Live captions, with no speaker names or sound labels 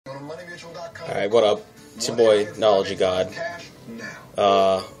Alright, what up? It's your boy, Knowledge God.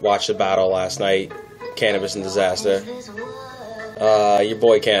 Watched the battle last night, Canibus and Dizaster. Your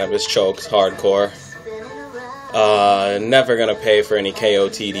boy Canibus choked hardcore. Never gonna pay for any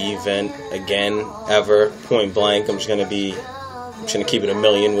KOTD event again, ever, point blank. I'm just gonna keep it a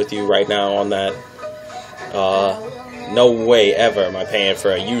million with you right now on that. No way ever am I paying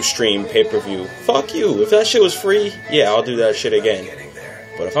for a Ustream pay-per-view. Fuck you. If that shit was free, yeah, I'll do that shit again.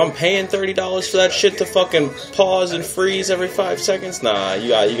 But if I'm paying $30 for that shit to fucking pause and freeze every 5 seconds, nah, you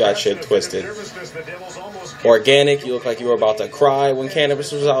got shit twisted. Organic, you look like you were about to cry when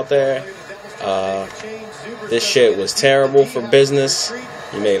Canibus was out there. This shit was terrible for business.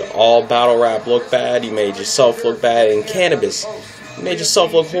 You made all battle rap look bad. You made yourself look bad. And Canibus, you made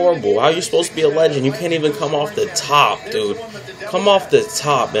yourself look horrible. How are you supposed to be a legend? You can't even come off the top, dude. Come off the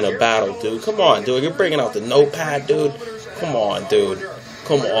top in a battle, dude. Come on, dude. You're bringing out the notepad, dude. Come on, dude.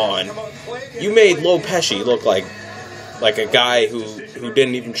 Come on. You made Lo Pesci look like a guy who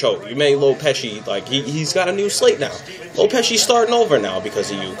didn't even choke. You made Lo Pesci like he's got a new slate now. Lo Pesci's starting over now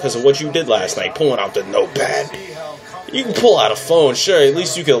because of you, because of what you did last night, pulling out the notepad. You can pull out a phone, sure. At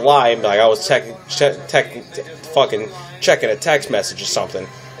least you could lie and be like, I was fucking checking a text message or something.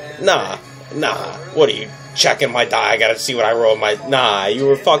 Nah. What are you checking my die? I gotta see what I wrote. Nah. You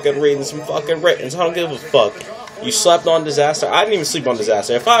were fucking reading some fucking written. I don't give a fuck. You slept on Dizaster. I didn't even sleep on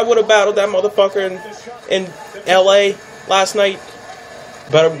Dizaster. If I would have battled that motherfucker in LA last night,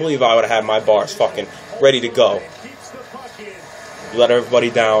 better believe I would have had my bars fucking ready to go. You let everybody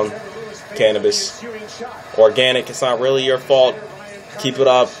down, Canibus. Organic, it's not really your fault. Keep it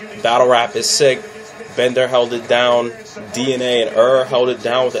up. Battle rap is sick. Bender held it down. DNA and held it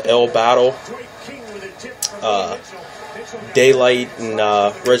down with the L battle. Daylight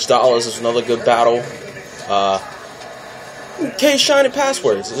and Rich Dollars is another good battle. K Shine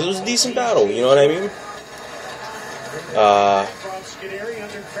Passwords. It was a decent battle, you know what I mean?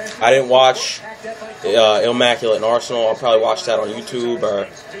 I didn't watch Immaculate and Arsenal. I'll probably watch that on YouTube or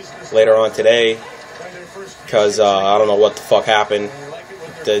later on today, because I don't know what the fuck happened.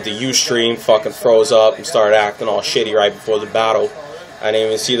 The Ustream fucking froze up and started acting all shitty right before the battle. I didn't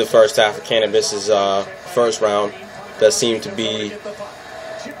even see the first half of Canibus's first round. That seemed to be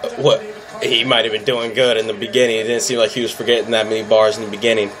what he might have been doing good in the beginning. It didn't seem like he was forgetting that many bars in the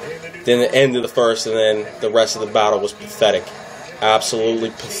beginning. Then the end of the first, and then the rest of the battle was pathetic. Absolutely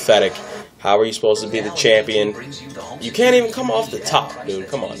pathetic. How are you supposed to be the champion? You can't even come off the top, dude.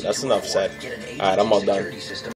 Come on, that's enough said. Alright, I'm all done.